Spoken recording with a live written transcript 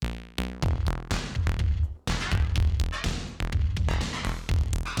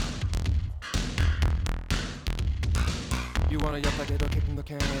wanna yuck like it or kick in the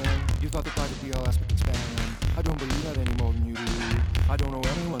can. You thought the pride would be all aspect and span. I don't believe that any more than you do. I don't know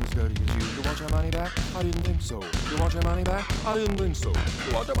anyone as dirty as you. You want your money back? I didn't think so. You want your money back? I didn't think so.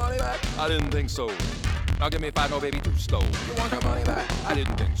 You want your money back? I didn't think so. Now give me 5, no baby, too slow. You want your money back? I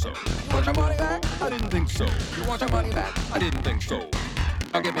didn't think so. You want your money back? I didn't think so. You want your money back? I didn't think so.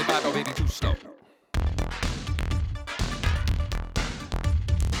 Now give me 5, no baby, too slow.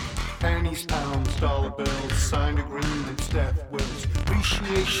 Pennies, pounds, dollar bills, signed agreements, death wills,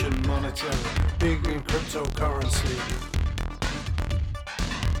 appreciation, monetary, big in cryptocurrency.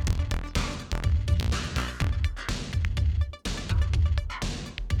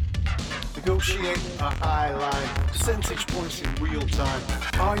 Negotiate a high line, percentage points in real time.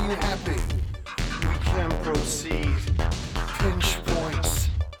 Are you happy? We can proceed. Pinch points,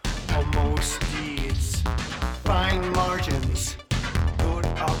 almost deeds. Fine margins, good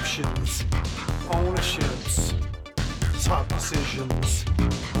options. Ownerships, top decisions.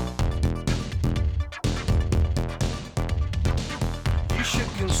 You should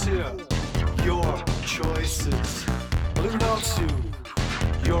consider your choices. Live up to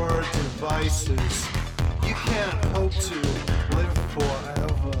your devices. You can't hope to live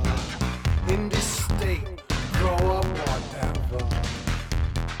forever. In this state, grow up whatever.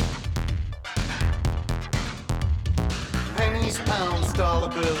 Pennies, pounds, dollar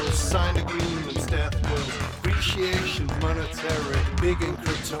bills, signed agreements, death wills, appreciation, monetary, big in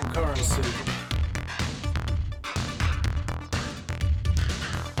cryptocurrency.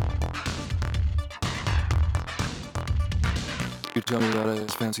 You tell me that I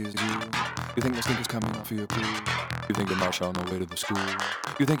as fancy as you. You think the sneakers coming off of your pool. You think the march on the way to the school.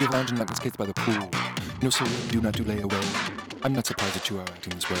 You think you're lounging like the skates by the pool. No, so you not to lay away. I'm not surprised that you are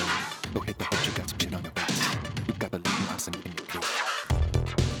acting this way. Go hit the hook, you got some shit on your face. You've got the lean mouse in your face.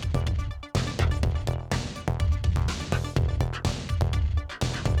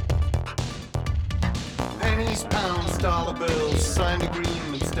 Pennies, pounds, dollar bills, signed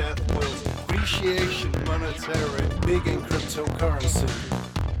agreements, death wills, appreciation, monetary, big in cryptocurrency.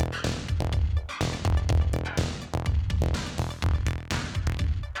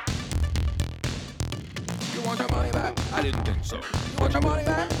 You want your money back? I didn't think so. You want your money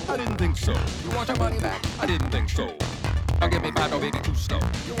back? I didn't think so. You want your money back? I didn't think so. Now give me 5, no baby, too slow.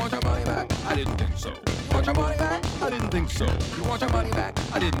 You want your money back? I didn't think so. You want your money back? I didn't think so. You want your money back?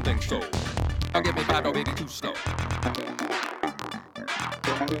 I didn't think so. Now give me 5, no baby, too slow.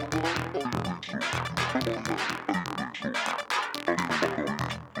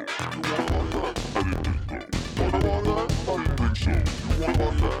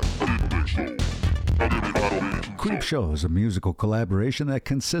 Creepshow is a musical collaboration that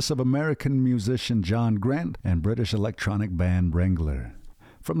consists of American musician John Grant and British electronic band Wrangler.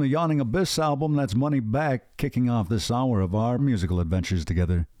 From the Yawning Abyss album, that's Moneyback, kicking off this hour of our musical adventures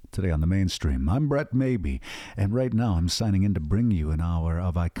together today on the mainstream. I'm Brett Maybe, and right now I'm signing in to bring you an hour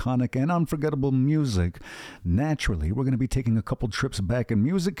of iconic and unforgettable music. Naturally, we're going to be taking a couple trips back in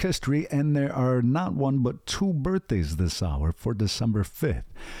music history, and there are not one but 2 birthdays this hour for December 5th.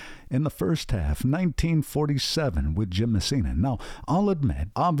 In the first half, 1947, with Jim Messina. Now, I'll admit,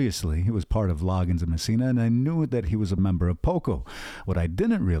 obviously, he was part of Loggins and Messina, and I knew that he was a member of Poco. What I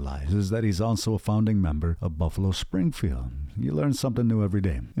didn't realize is that he's also a founding member of Buffalo Springfield. You learn something new every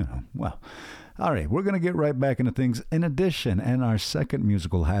day, well. All right, we're going to get right back into things. In addition, and our second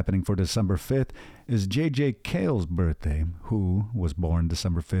musical happening for December 5th is J.J. Cale's birthday, who was born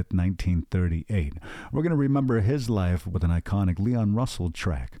December 5th, 1938. We're going to remember his life with an iconic Leon Russell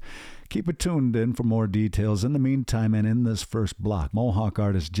track. Keep it tuned in for more details. In the meantime, and in this first block, Mohawk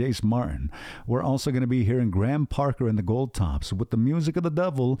artist Jace Martin. We're also going to be hearing Graham Parker and the Goldtops with the music of the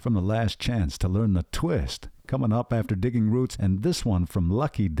devil from The Last Chance to Learn the Twist. Coming up after Digging Roots, and this one from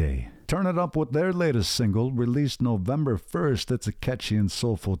Lucky Daye. Turn it up with their latest single, released November 1st. It's a catchy and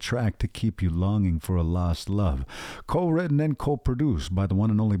soulful track to keep you longing for a lost love. Co-written and co-produced by the one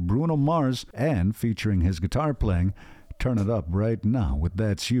and only Bruno Mars, and featuring his guitar playing. Turn it up right now with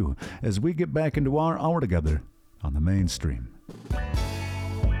That's You, as we get back into our hour together on the mainstream.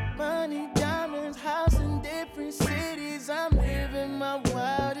 Money, diamonds, house in different cities. I'm living my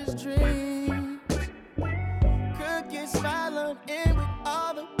wildest dreams. Crooked smile, I'm in with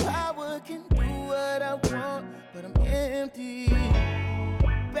all the power. Can do what I want, but I'm empty.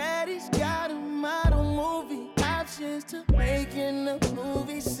 Baddies got a model movie options to making a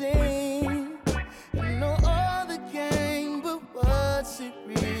movie scene. I know all the game, but what's it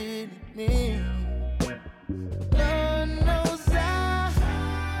really mean? Lord knows I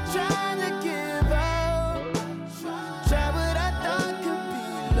tried to give up, try what I thought could be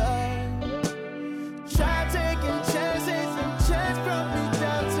love, try taking chances and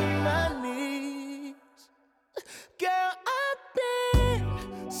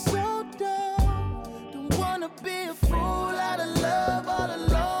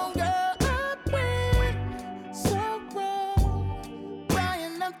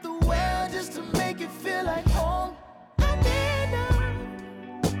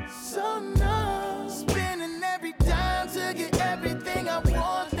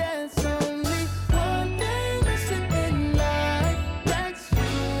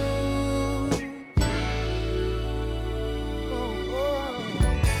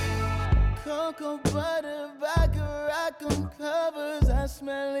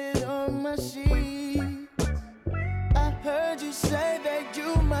smell it on my sheets. I heard you say that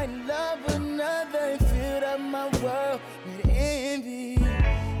you might love another and filled up my world with envy.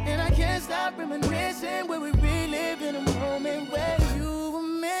 And I can't stop reminiscing where we relive in a moment where you were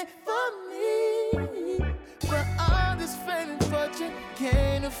meant for me. But all this fame and fortune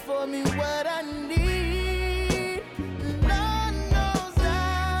can't afford me what I need. Lord knows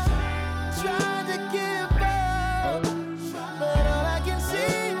I tried to give up, but all I can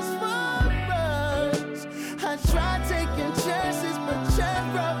see is for us. I tried taking chances, but chance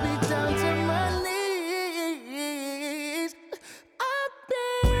brought me down to my knees. I've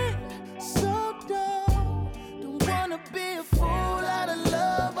been so dumb, don't wanna be a fool out of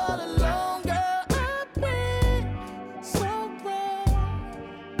love all alone, girl. I've been so wrong,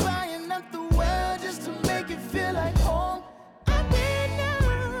 buying up the world just to make it feel like home. I've been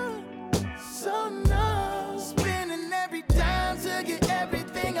numb, so numb, spending every dime to get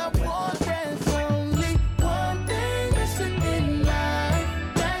everything I want. There's only one thing missing in life,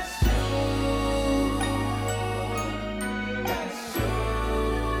 that's you. That's you.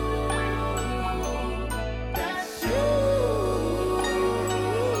 That's you.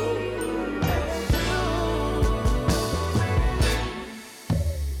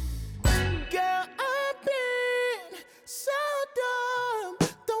 Girl, I've been so dumb,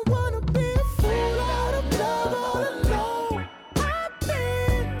 don't wanna be a fool out of love all alone. I've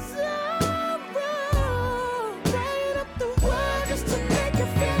been so wrong, buying up the world just to make it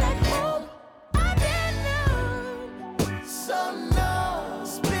feel like home. I've been numb, so numb,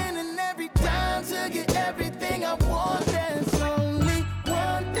 spending every dime to get everything I want. There's only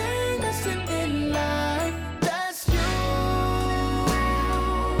one thing missing in life, that's you.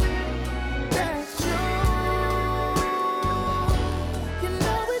 That's you. You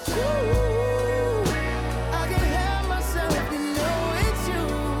know it's you. I can help myself, you know it's you.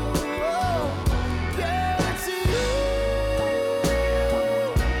 Oh, girl, it's you.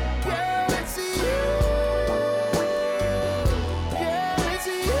 Girl, it's you. Girl, it's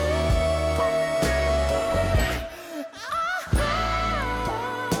you.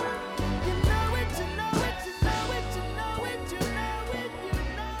 You know it, you know it, you know it, you know it, you know it, you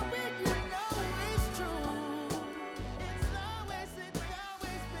know it, you know it's true. It's always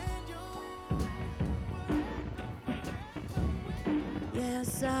been you.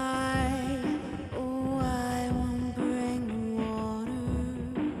 Yes, I won't bring water.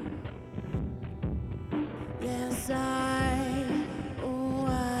 Yes, I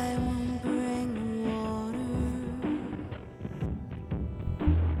won't bring water.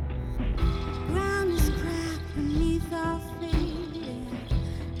 Ground is cracked beneath our feet.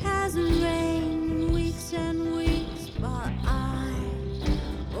 It hasn't rained in weeks and weeks, but I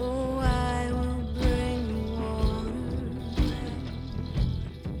will bring water.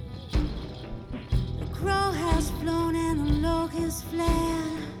 The crow has flown and the log has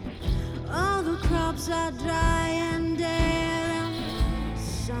fled. All the crops are dry and dead.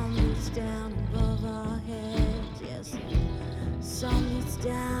 Sun beats down above our heads, yes. Sun beats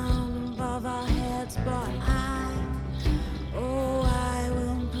down above our heads, but I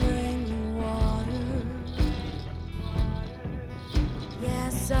will bring water.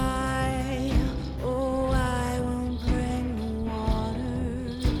 Yes, I will bring water.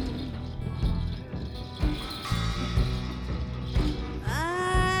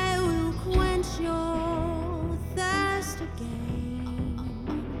 I will quench your thirst again.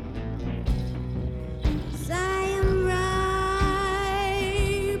 'Cause I am ripe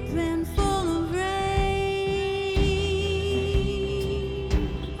and full of rain.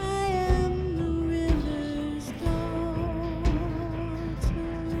 I am the river's daughter.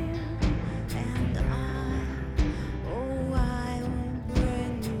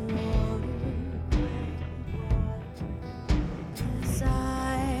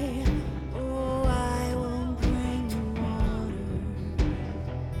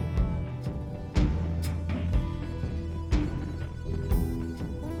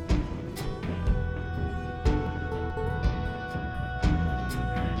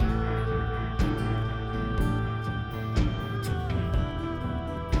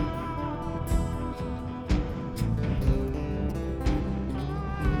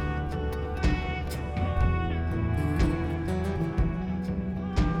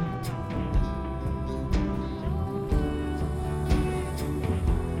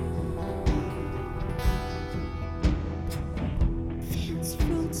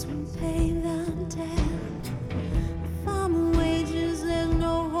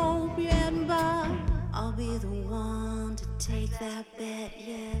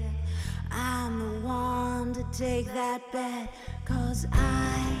 take that bet, 'cause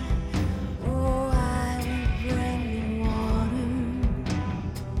I will bring you water.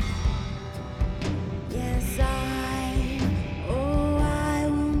 Yes, I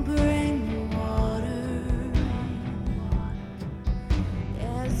will bring you water.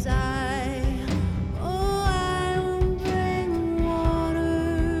 Yes, I will bring water.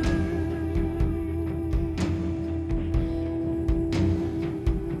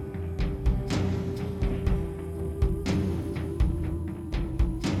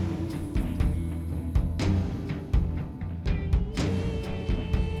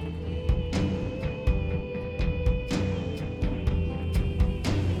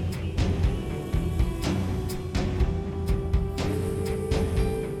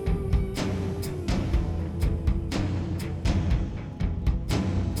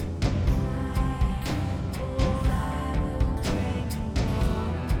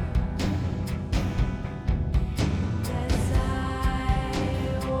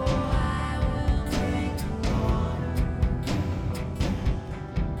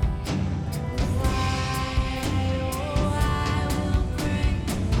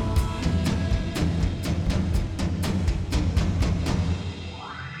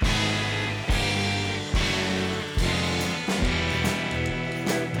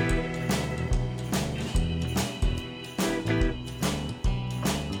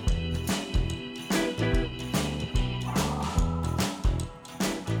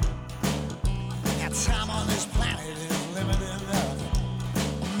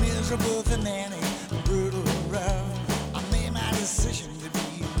 miserable than any, brutal and rough. I made my decision to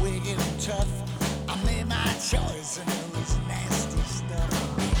be wicked and tough. I made my choice and it was nasty stuff.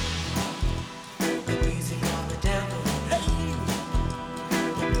 The music of the devil. Hey!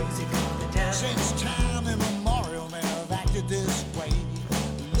 The music of the devil. Since time immemorial, men have acted this way.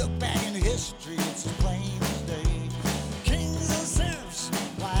 Look back in history, it's as plain as day. Kings and serfs,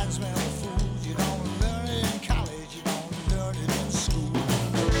 wise men and fools. You don't learn it in college, you don't learn it in school.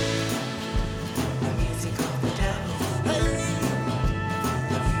 The music of the devil. Hey!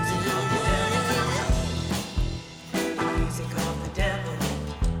 The music of the devil. The music of the devil.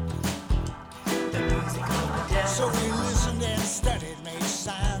 The music of the devil. So we listened and studied, made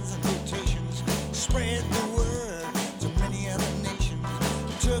signs and quotations, spread the word to many other nations.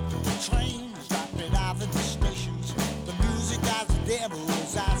 Took the train, stopped it off at the stations. The music of the devil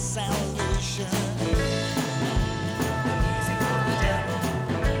was our salvation. The music of the devil.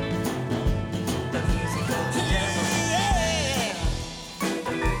 The music of the devil. Yeah.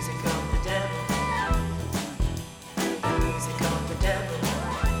 The music of the devil. The music of the devil.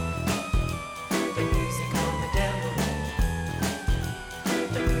 The music of the devil.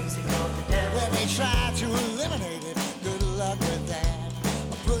 The music of the devil. When they tried to eliminate it, good luck with that.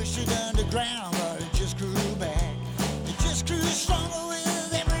 I pushed it underground, but it just grew back. It just grew stronger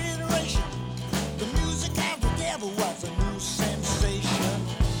with every iteration. The music of the devil was a new sensation.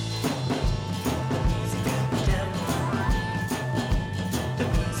 The music of the devil. The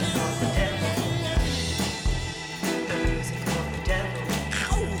music of the devil. The music of the devil.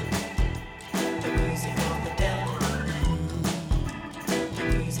 Ow! The music of the devil. The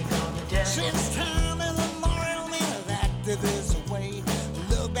music of the devil. Since time immemorial, men have acted this way.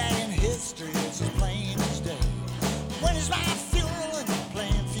 Look back in history, it's as plain as day. When it's my funeral and the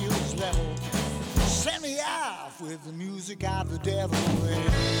playing field is level, send me off with the music of the devil.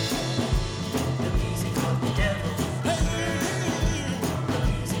 The music of the devil. Hey! The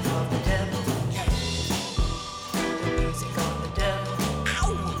music of the devil. The music of the devil.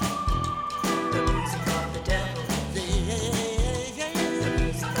 Ow! The music of the devil. The music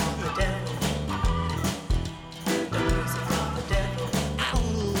of the devil. The music of the devil. Ow!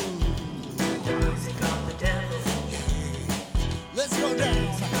 The music of the devil. Let's go down. The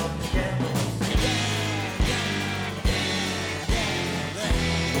music of the devil.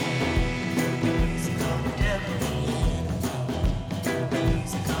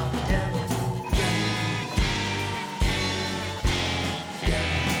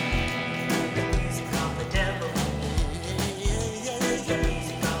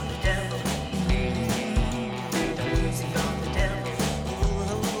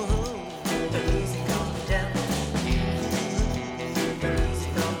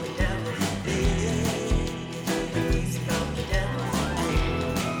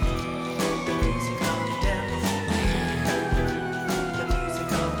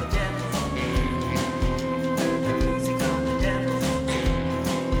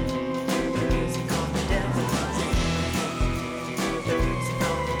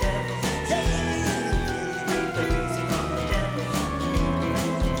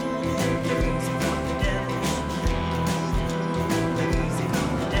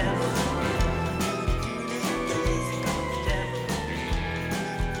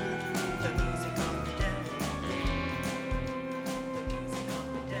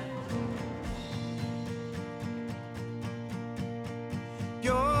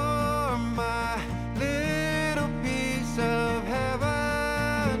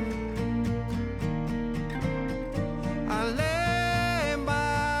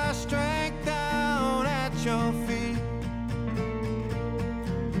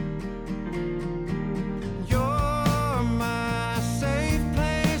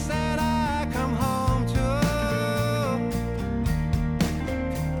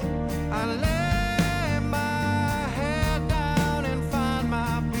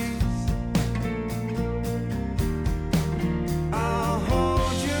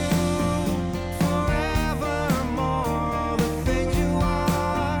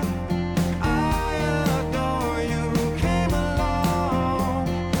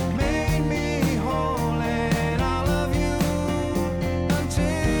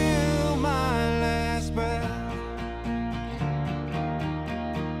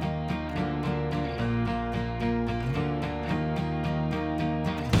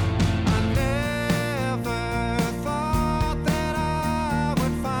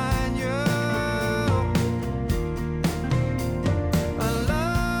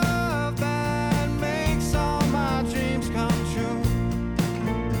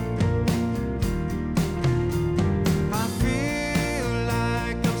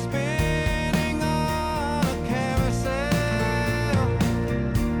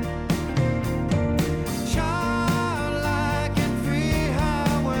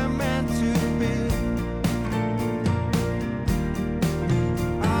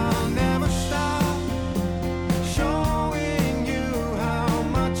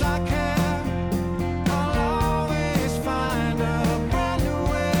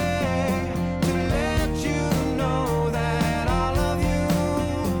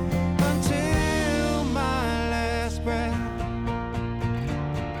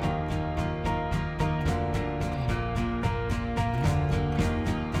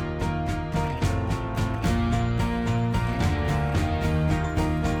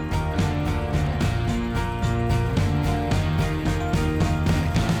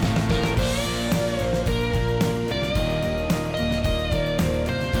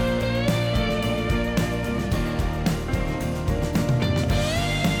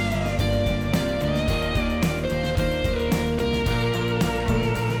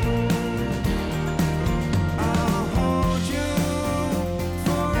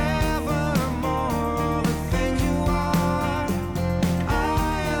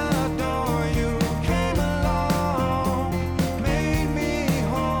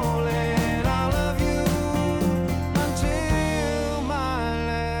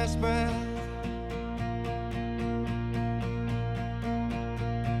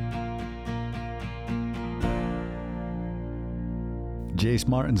 Jace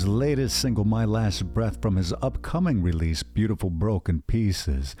Martin's latest single, My Last Breath, from his upcoming release, Beautiful Broken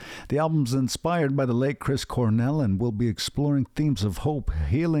Pieces. The album's inspired by the late Chris Cornell and will be exploring themes of hope,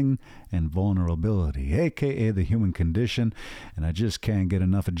 healing, and vulnerability, aka the human condition, and I just can't get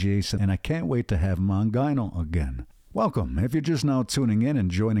enough of Jace, and I can't wait to have him on Gyno again. Welcome. If you're just now tuning in and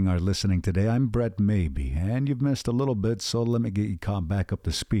joining our listening today, I'm Brett Maybe, and you've missed a little bit, so let me get you caught back up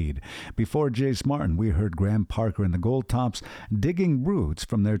to speed. Before Jace Martin, we heard Graham Parker and the Goldtops digging roots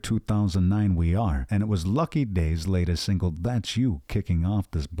from their 2009 We Are, and it was Lucky Daye's latest single, That's You, kicking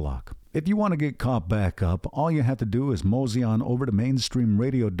off this block. If you want to get caught back up, all you have to do is mosey on over to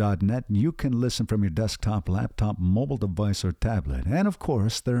mainstreamradio.net. You can listen from your desktop, laptop, mobile device, or tablet. And of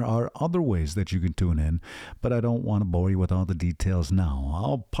course, there are other ways that you can tune in, but I don't want to bore you with all the details now.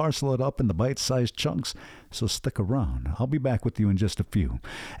 I'll parcel it up into bite-sized chunks, so stick around. I'll be back with you in just a few.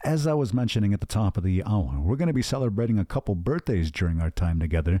 As I was mentioning at the top of the hour, we're going to be celebrating a couple birthdays during our time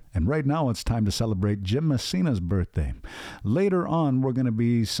together, and right now it's time to celebrate Jim Messina's birthday. Later on, we're going to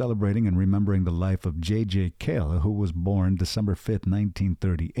be celebrating and remembering the life of J.J. Cale, who was born December 5th,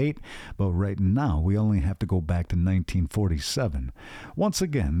 1938, but right now we only have to go back to 1947. Once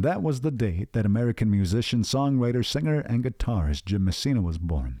again, that was the date that American musician, songwriter, singer, and guitarist Jim Messina was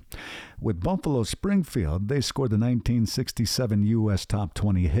born. With Buffalo Springfield, they scored the 1967 U.S. Top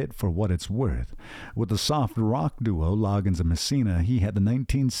 20 hit For What It's Worth. With the soft rock duo Loggins and Messina, he had the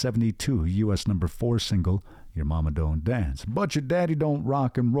 1972 U.S. number 4 single, Your Mama Don't Dance, But Your Daddy Don't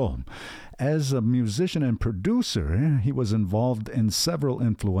Rock and Roll. As a musician and producer, he was involved in several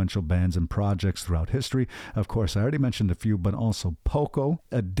influential bands and projects throughout history. Of course, I already mentioned a few, but also Poco.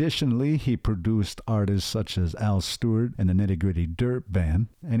 Additionally, he produced artists such as Al Stewart and the Nitty Gritty Dirt Band,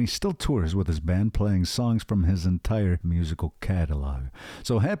 and he still tours with his band, playing songs from his entire musical catalog.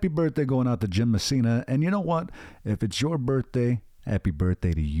 So happy birthday going out to Jim Messina, and you know what? If it's your birthday, happy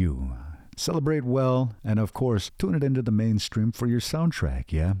birthday to you. Celebrate well, and of course, tune it into the mainstream for your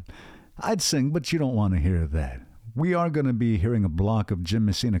soundtrack, yeah? I'd sing, but you don't want to hear that. We are going to be hearing a block of Jim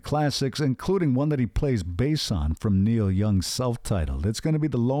Messina classics, including one that he plays bass on from Neil Young's self-titled. It's going to be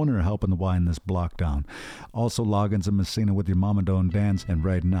The Loner helping to wind this block down. Also Loggins and Messina with Your Mama Don't Dance, and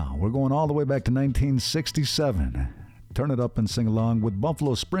right now, we're going all the way back to 1967. Turn it up and sing along with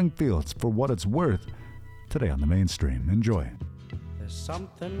Buffalo Springfield's For What It's Worth, today on the mainstream. Enjoy. There's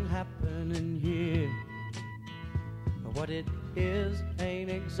something happening here, but what it is ain't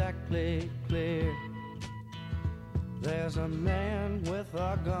exactly clear. There's a man with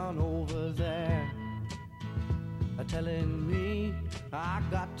a gun over there, telling me I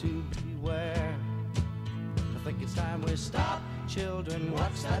got to beware. I think it's time we stop, children,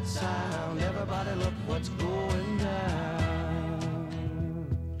 what's that sound? Everybody look what's going down.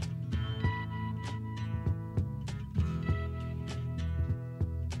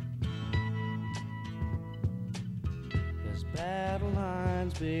 Battle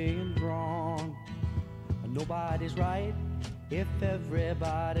lines being drawn. Nobody's right if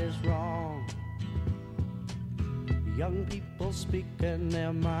everybody's wrong. Young people speaking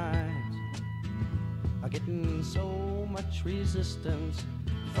their minds are getting so much resistance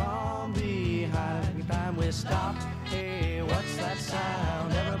from behind. Every time we stop, hey, what's that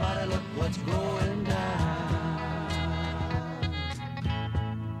sound? Everybody look what's going down.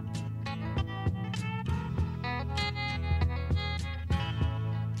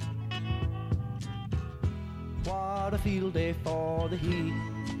 What a field day for the heat.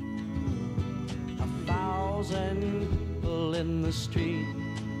 1,000 people in the street,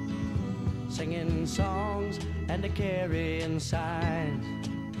 singing songs and carrying signs.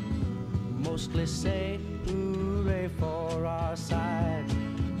 Mostly say hooray for our side.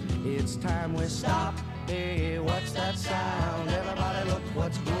 It's time we stop. Hey, what's that sound? Everybody look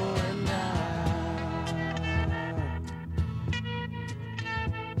what's going down.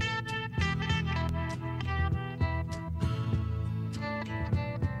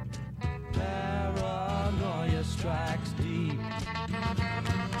 Strikes deep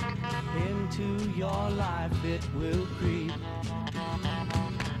into your life, it will creep.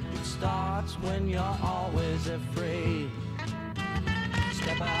 It starts when you're always afraid.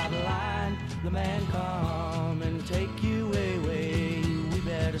 Step out of line, the man come and take you away. We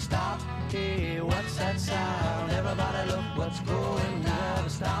better stop. Hey, what's that sound? Everybody look what's going. We better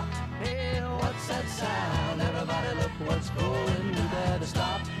stop. Hey, what's that sound? Everybody look what's going. We better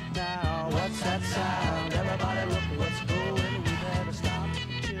stop now. What's that sound? Everybody look what's going. We better stop.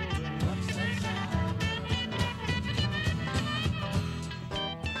 Children, what's that sound?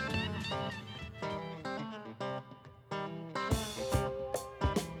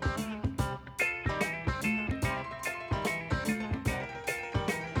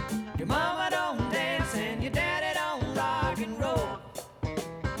 Your mama don't dance and your daddy don't rock and roll.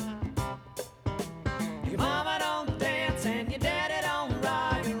 Your mama don't dance and your daddy don't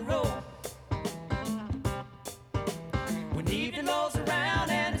rock and roll. When evening rolls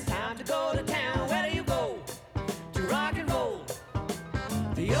around and it's time to go to town, where do you go? To rock and roll.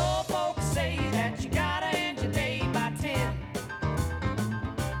 The old folks say that you gotta end your day by 10.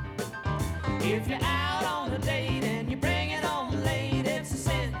 If you're out on a date and you bring it home late, it's a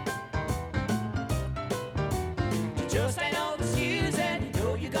sin. You just ain't no excuse and you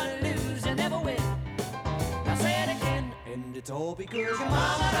know you're gonna lose and never win. Now say it again, and it's all because your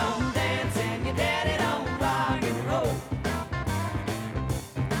mama don't dance and your daddy don't rock and roll.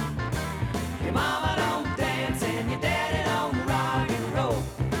 Your mama don't dance and your daddy don't rock and roll.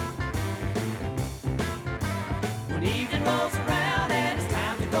 When evening rolls around and it's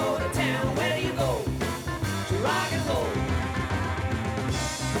time to go to town, where do you go? To rock and roll.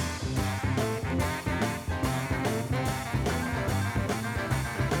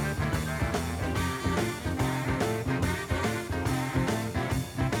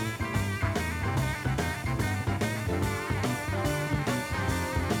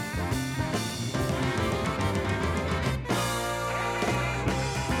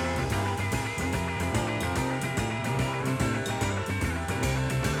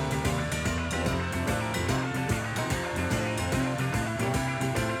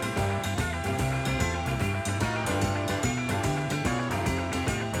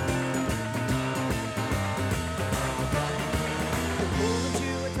 Pull into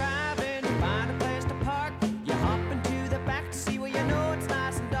a drive-in, you find a place to park. You hop into the back to see where you know it's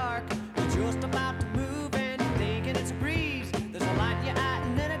nice and dark. You're just about to move and you're thinking it's a breeze. There's a light in your eye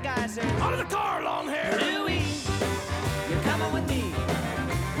and then a guy says, out of the car, long hair! Louie, you're coming with me.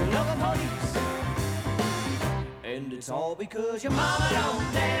 You're looking police. And it's all because your mama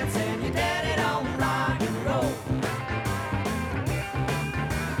don't dance and your daddy don't rock and roll.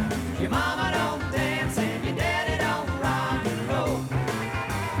 Your mama don't dance and your daddy don't rock and roll.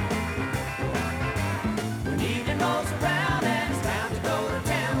 When evening rolls around and it's time to go to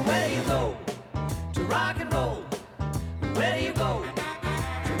town, where do you go? To rock and roll. Where do you go?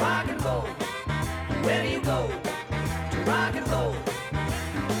 To rock and roll. Where do you go? To rock and roll.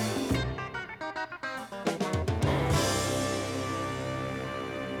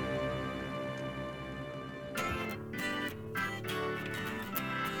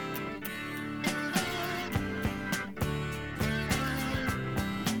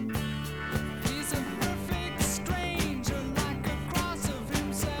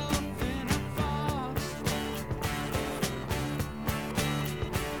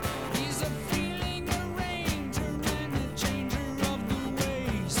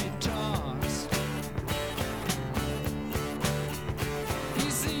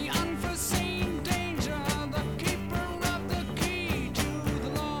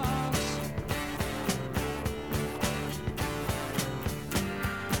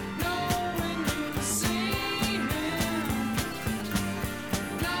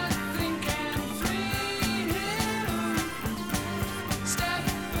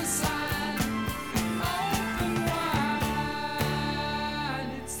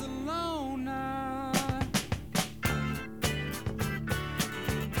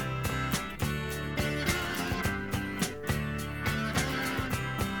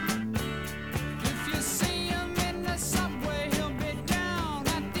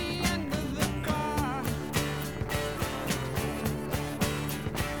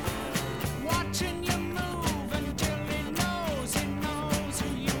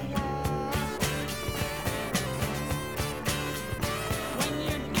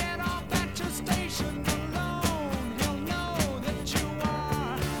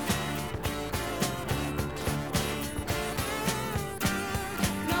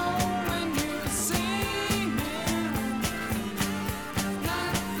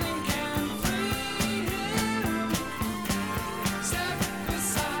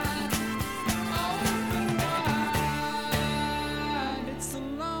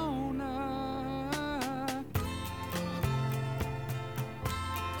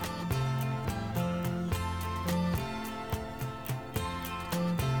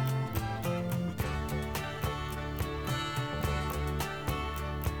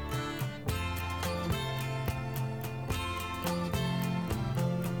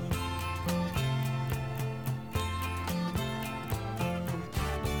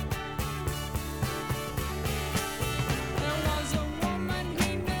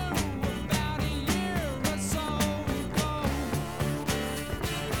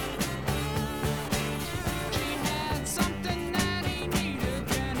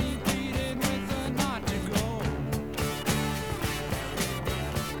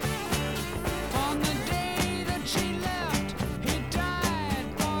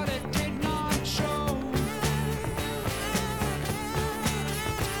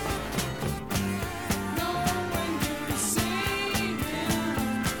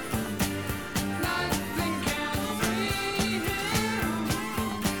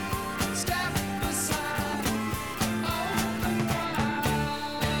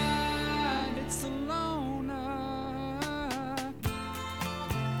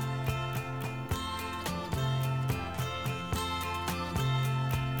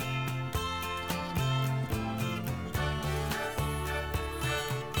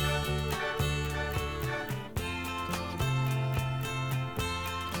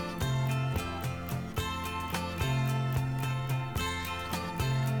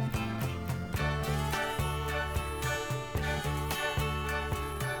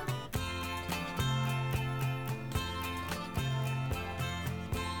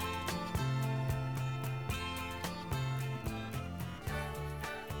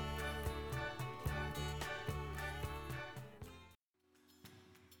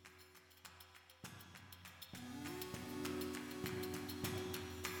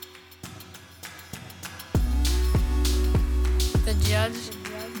 judge,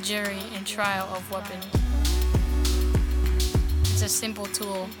 jury, and trial of weapons. It's a simple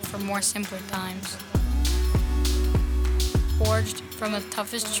tool for more simpler times. Forged from the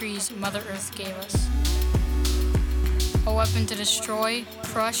toughest trees Mother Earth gave us. A weapon to destroy,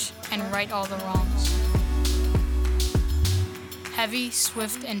 crush, and right all the wrongs. Heavy,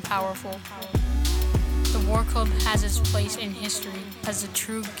 swift, and powerful. The War Club has its place in history as a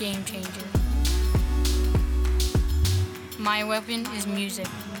true game changer. My weapon is music.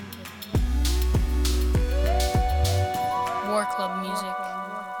 War Club music.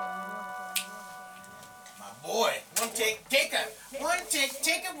 My boy, one take, take a. One take,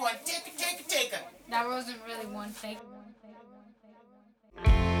 take a, one take a, take a, take a. That wasn't really one take.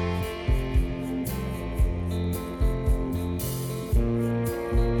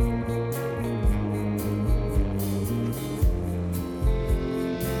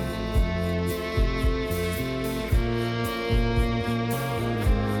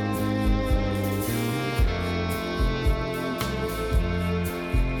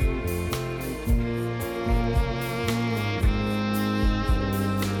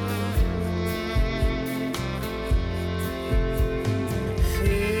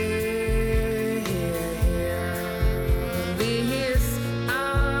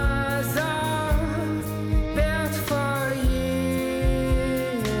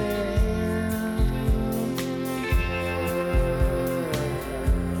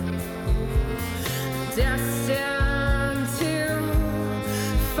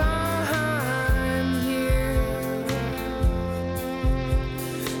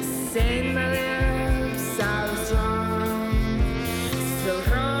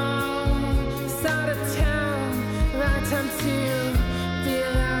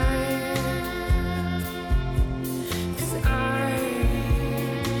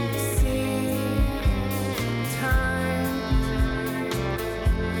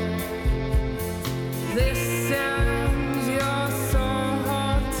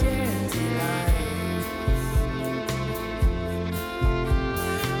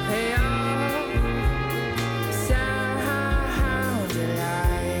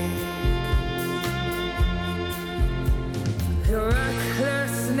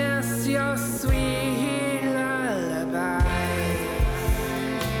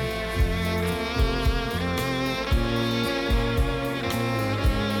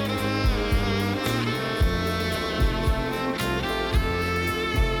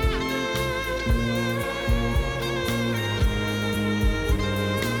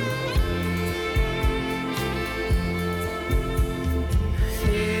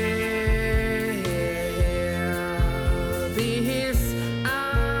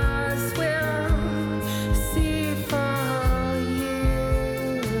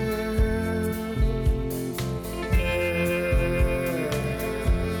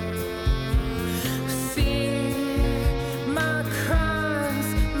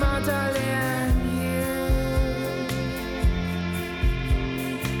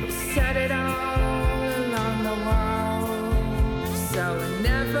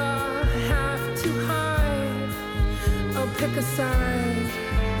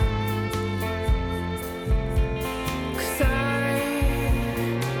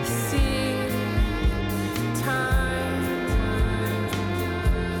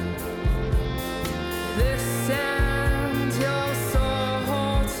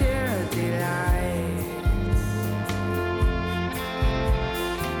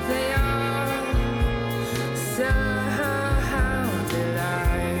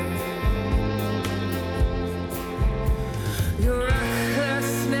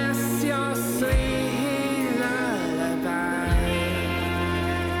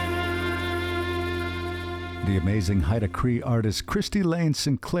 Amazing Haida Cree artist Kristi Lane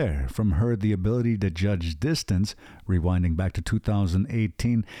Sinclair. From her, The Ability to Judge Distance, rewinding back to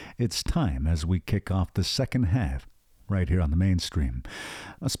 2018, it's time as we kick off the second half right here on the mainstream.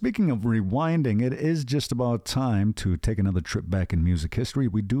 Speaking of rewinding, it is just about time to take another trip back in music history.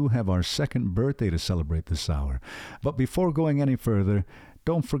 We do have our second birthday to celebrate this hour. But before going any further,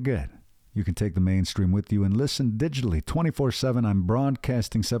 don't forget, you can take the mainstream with you and listen digitally 24/7. I'm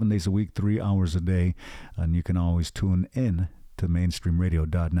broadcasting 7 days a week, 3 hours a day, and you can always tune in to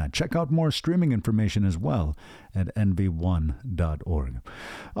mainstreamradio.net. Check out more streaming information as well at nv1.org.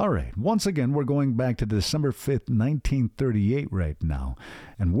 All right, once again, we're going back to December 5th, 1938 right now,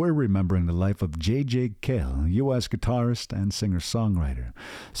 and we're remembering the life of J.J. Cale, U.S. guitarist and singer-songwriter.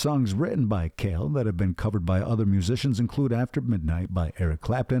 Songs written by Cale that have been covered by other musicians include After Midnight by Eric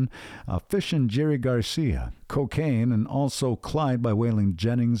Clapton, Fish and Jerry Garcia, Cocaine, and also Clyde by Waylon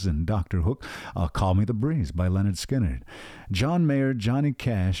Jennings and Dr. Hook, Call Me the Breeze by Leonard Skinner. John Mayer, Johnny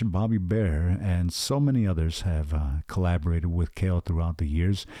Cash, Bobby Bear, and so many others have collaborated with Cale throughout the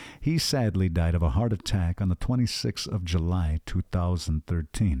years. He sadly died of a heart attack on the 26th of July,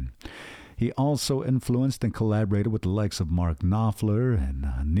 2013. He also influenced and collaborated with the likes of Mark Knopfler and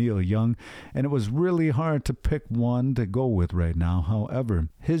Neil Young, and it was really hard to pick one to go with right now. However,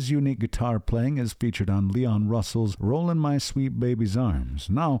 his unique guitar playing is featured on Leon Russell's Rollin' My Sweet Baby's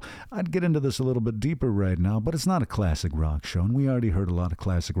Arms. Now, I'd get into this a little bit deeper right now, but it's not a classic rock show, and we already heard a lot of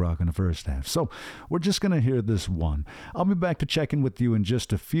classic rock in the first half, so we're just going to hear this one. I'll be back to check in with you in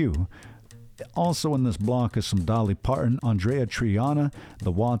just a few. Also in this block is some Dolly Parton, Andreya Triana,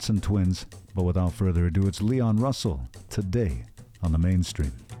 the Watson Twins. But without further ado, it's Leon Russell, Today on the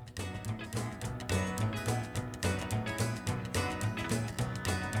Mainstream.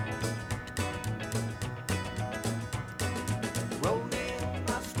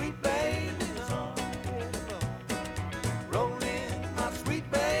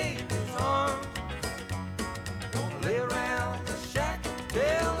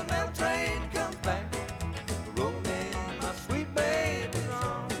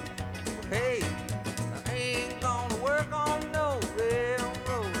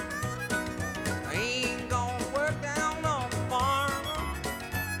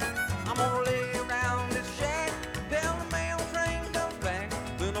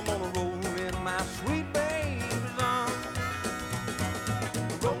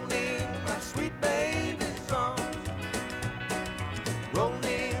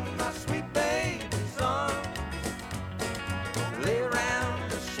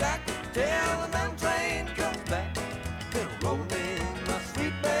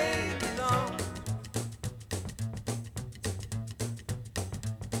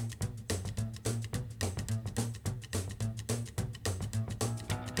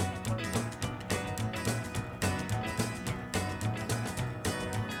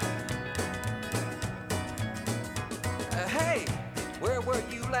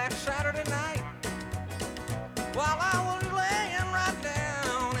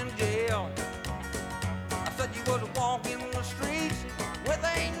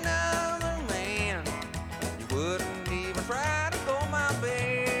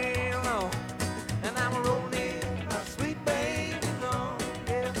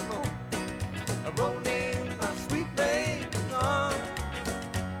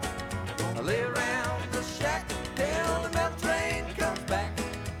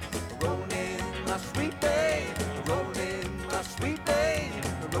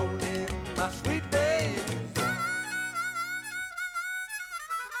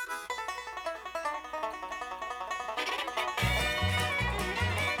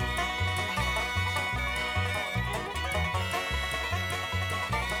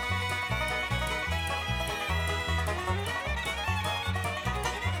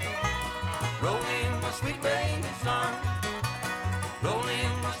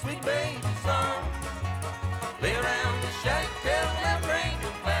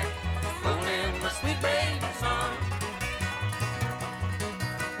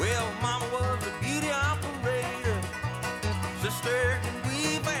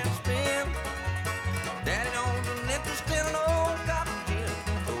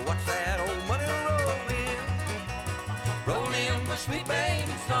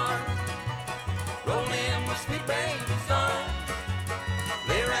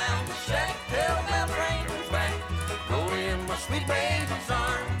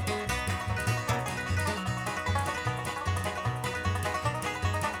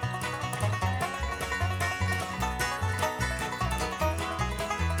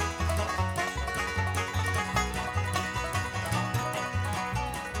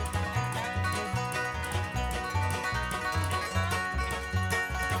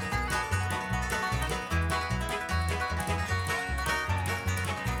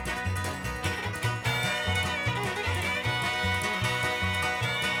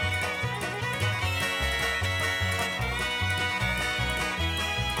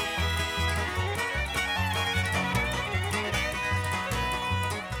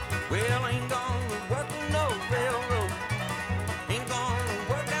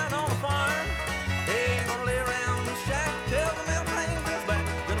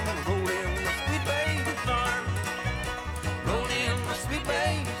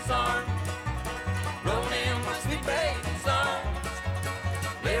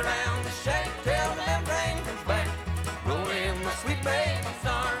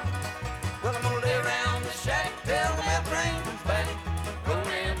 Well, I'm gonna lay around the shack till the bell train comes back. Roll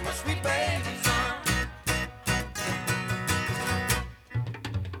in my sweet baby's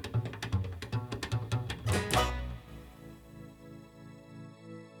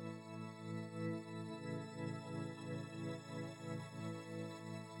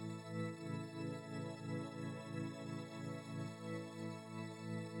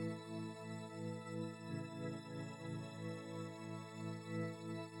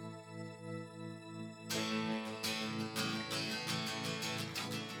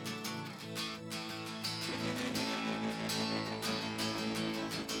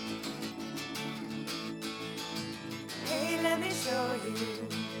show you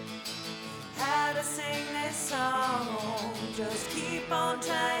how to sing this song. Just keep on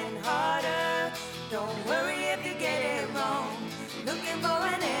trying harder. Don't worry if you get it wrong. Looking for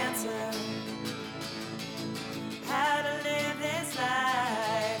an answer. How to live this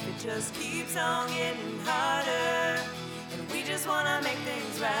life. It just keeps on getting harder. And we just wanna make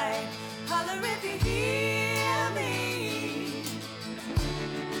things right. Holler if you hear me.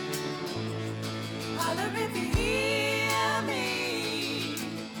 Holler if you hear me.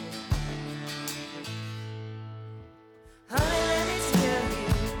 Honey, let me tell you,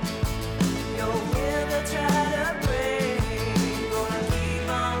 your will will try to break. Gonna keep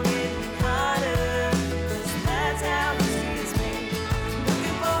on getting harder, 'cause that's how history is made.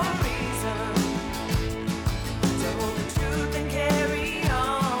 Looking for a reason to hold the truth and carry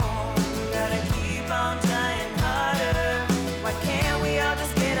on. Gotta keep on trying harder. Why can't we all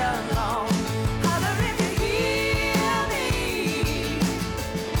just get along? Holler if you hear me.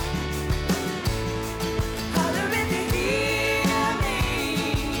 Holler if you hear me.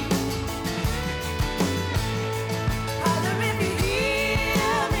 Holler if you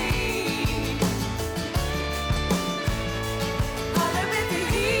hear me. Holler if you hear me. Holler if you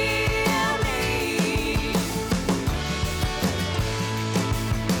hear me.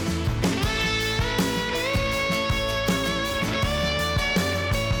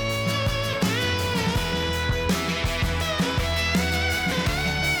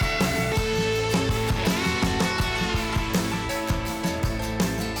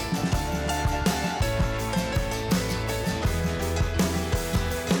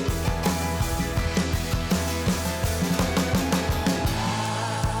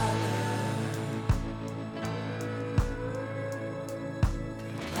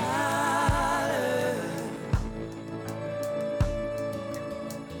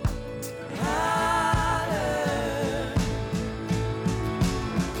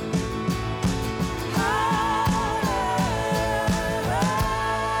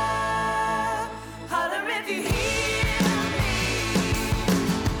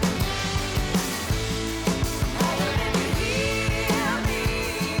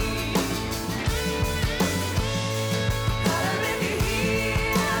 Holler if you hear me.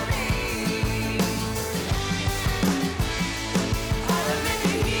 Holler if you hear me. Holler if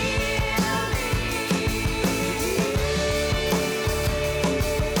you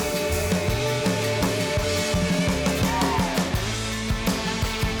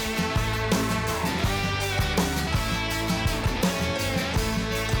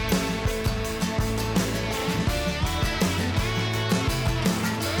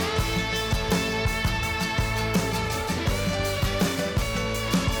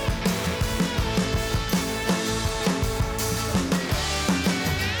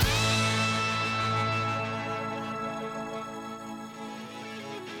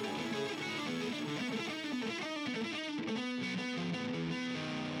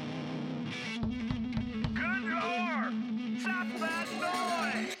Good Lord! Stop that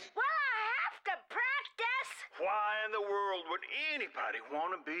noise! Well, I have to practice. Why in the world would anybody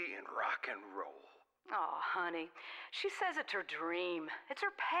want to be in rock and roll? Oh, honey, she says it's her dream. It's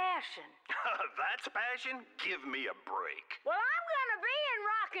her passion. That's passion? Give me a break. Well, I'm gonna be in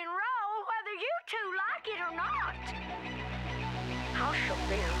rock and roll whether you two like it or not. How she'll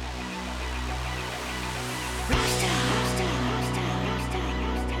feel.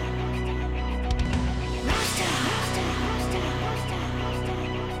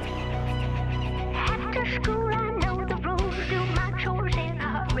 After school, I know the rules, do my chores in a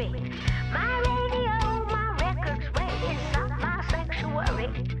hurry. My radio, my records, waiting up my sanctuary.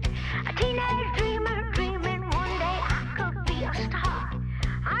 A teenage dreamer dreaming one day I could be a star.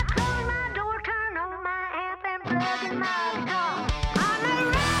 I close my door, turn on my amp, and plug in my guitar. I'm a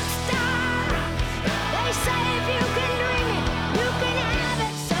rock star. They say if you can dream it, you can have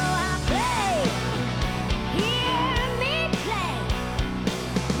it. So I play. Hear me play.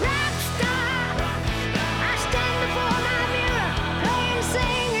 Rock star. I stand before my mirror, play and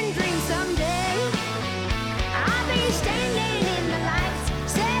sing and dream someday. I'll be standing in the lights,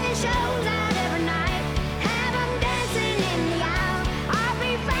 setting shows out every night. Have 'em dancing in the aisle. I'll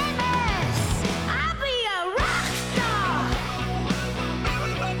be famous. I'll be a rock star.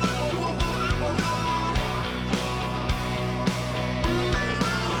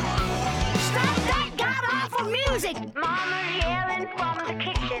 Stop that god awful music! Mama's yelling from the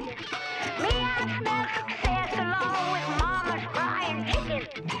kitchen. Me, I smell success along with Mama's frying chicken.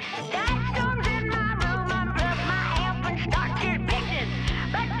 Dad storms in my room, unplug my amp and starts his picking.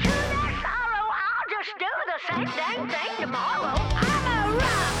 But to their sorrow, I'll just do the same dang thing tomorrow. I'm a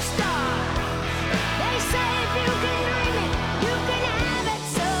rock star. They say if you can dream it, you can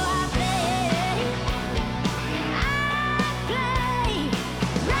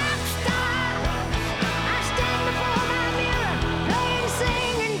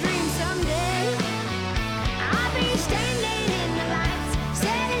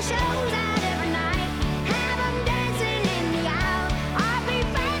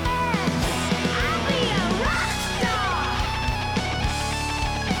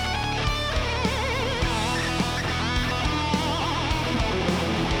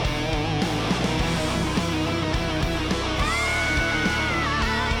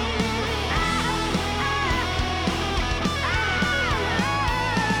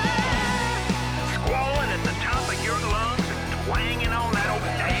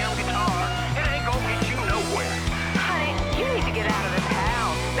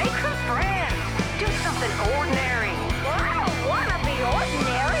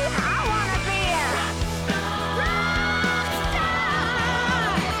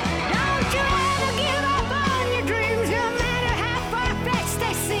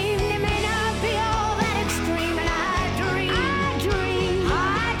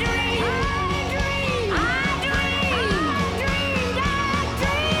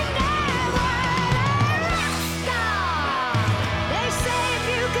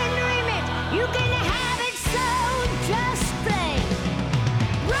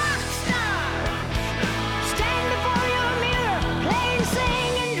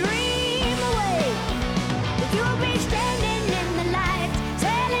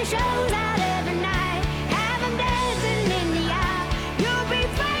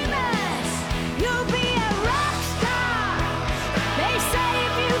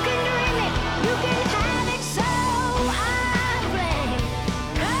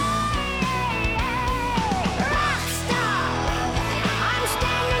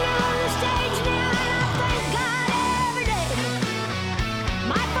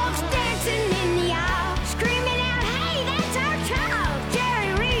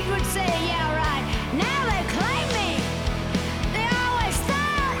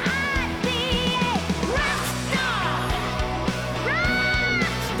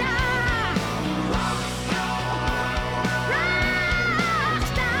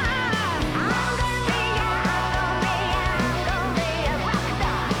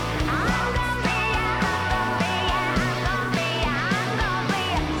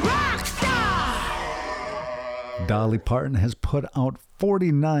Dolly Parton has put out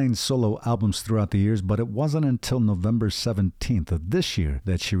 49 solo albums throughout the years, but it wasn't until November 17th of this year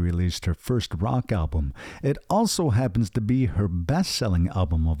that she released her first rock album. It also happens to be her best-selling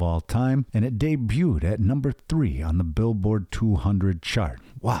album of all time, and it debuted at number 3 on the Billboard 200 chart.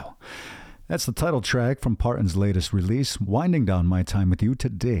 Wow. That's the title track from Parton's latest release, winding down my time with you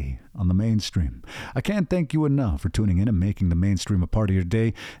today on the Mainstream. I can't thank you enough for tuning in and making the Mainstream a part of your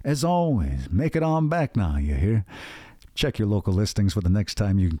day. As always, make it on back now, you hear? Check your local listings for the next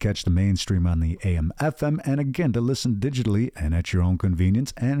time you can catch the Mainstream on the AM, FM, and again to listen digitally and at your own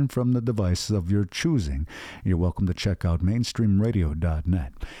convenience and from the device of your choosing. You're welcome to check out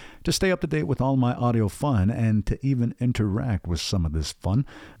mainstreamradio.net. To stay up to date with all my audio fun and to even interact with some of this fun,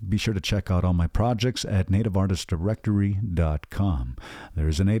 be sure to check out all my projects at nativeartistdirectory.com.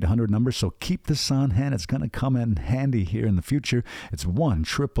 There's an 800 number, so keep this on hand. It's going to come in handy here in the future. It's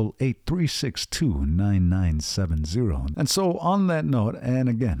 1-888-362-9970. And so on that note, and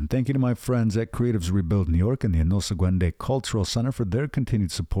again, thank you to my friends at Creatives Rebuild New York and the Enosa Cultural Center for their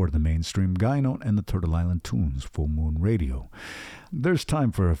continued support of the Mainstream, Guy Note, and the Turtle Island Tunes Full Moon Radio. There's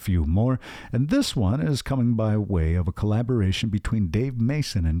time for a few more, and this one is coming by way of a collaboration between Dave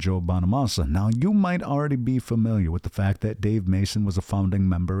Mason and Joe Bonamassa. Now, you might already be familiar with the fact that Dave Mason was a founding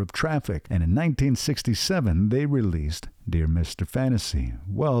member of Traffic, and in 1967, they released Dear Mr. Fantasy.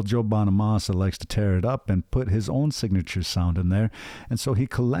 Well, Joe Bonamassa likes to tear it up and put his own signature sound in there, and so he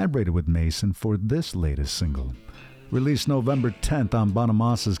collaborated with Mason for this latest single. Released November 10th on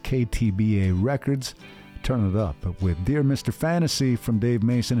Bonamassa's KTBA Records, turn it up with Dear Mr. Fantasy from Dave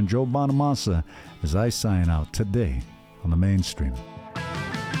Mason and Joe Bonamassa as I sign out today on the Mainstream.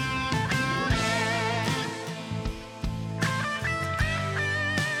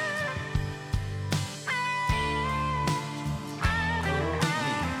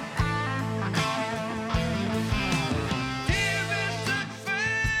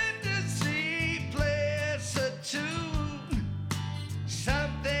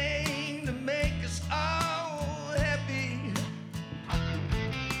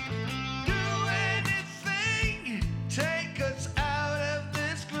 Take us out.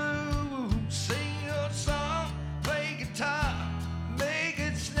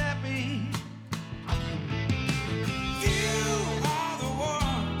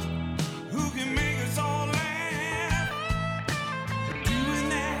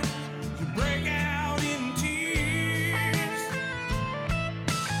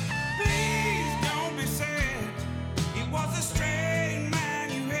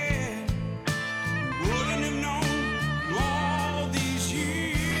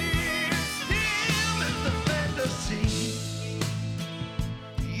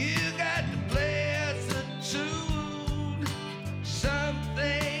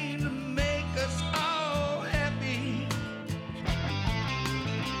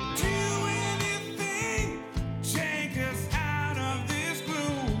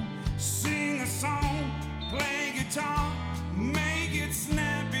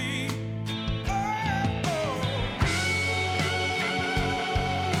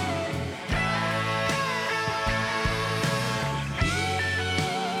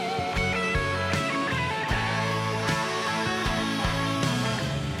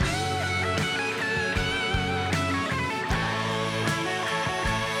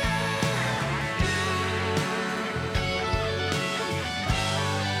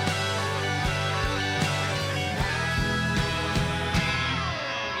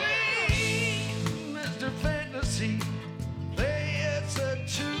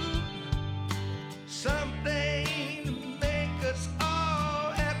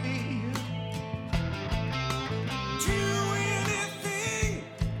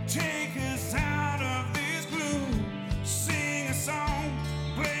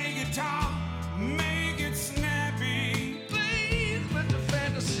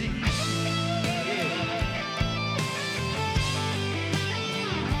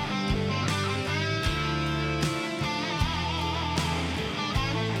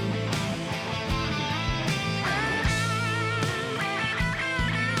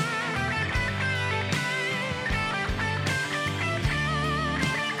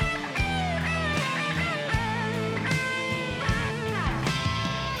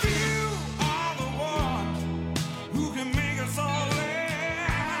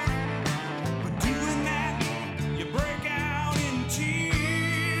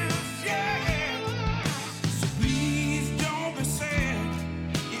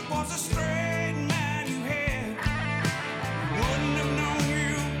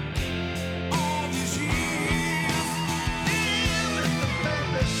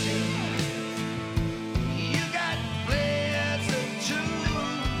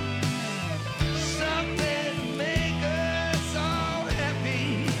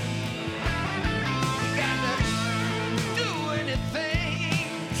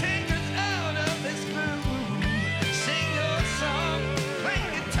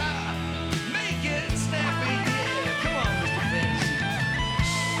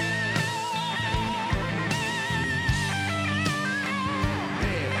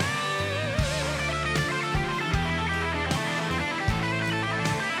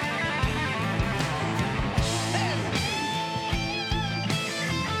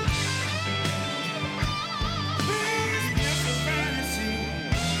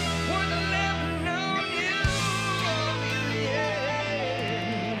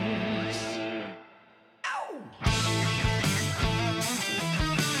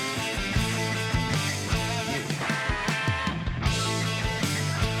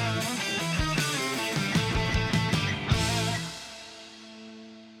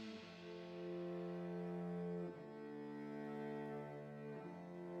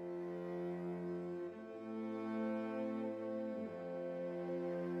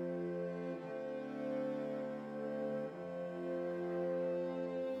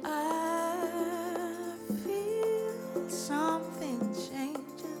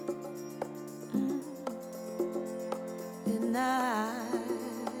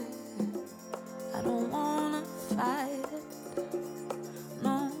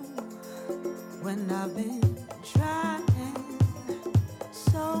 when I've been trying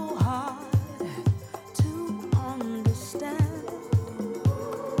so hard to understand.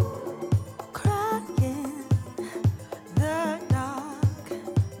 Crying the dark,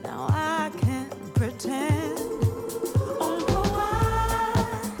 now I can't pretend. Oh no,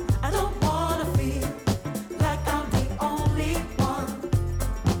 I don't wanna feel like I'm the only one.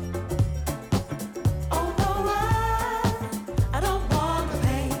 Oh no, I don't want the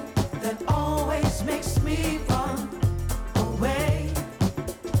pain that always makes me run away.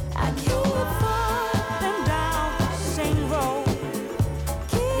 I keep falling down the same road,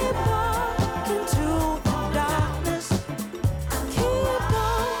 keep walking to the darkness, keep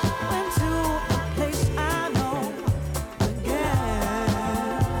going to a place I know again.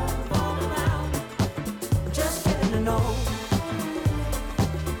 Just getting to know,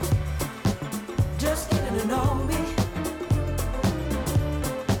 just getting to know me.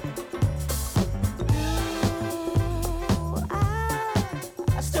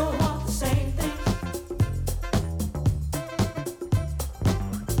 I still want the same thing.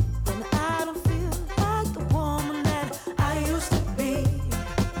 When I don't feel like the woman that I used to be.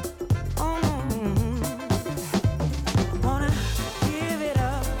 Wanna give it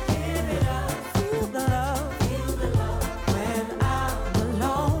up, feel the love when I'm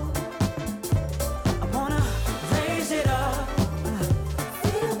alone. I wanna raise it up,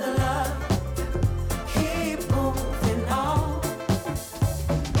 feel the love, keep moving on.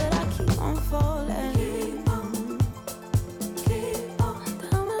 But I keep on falling,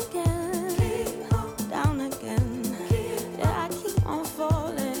 down again, down again. Yeah, I keep on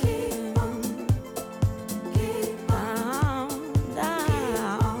falling,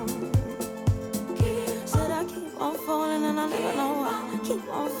 down. Said I keep on falling and I never know why. Keep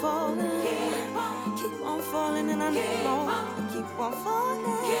on falling, and I never know why.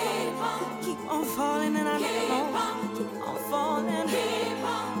 Keep on falling, and I never know why. Keep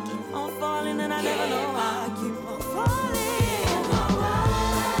on falling, and I never know why. Keep on falling.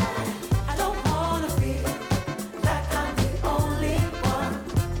 I don't wanna feel like I'm the only one.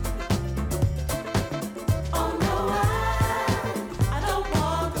 Oh no, I don't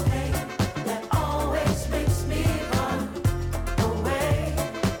want the pain that always makes me run away.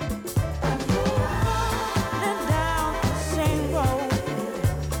 I'm falling down the same road,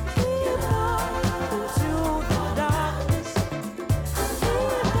 keep walking to the darkness,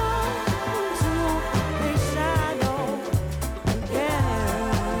 keep going to a place I know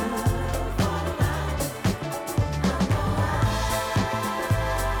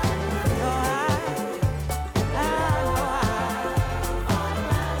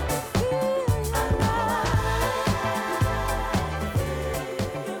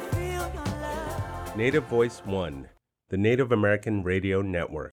Native Voice One, the Native American Radio Network.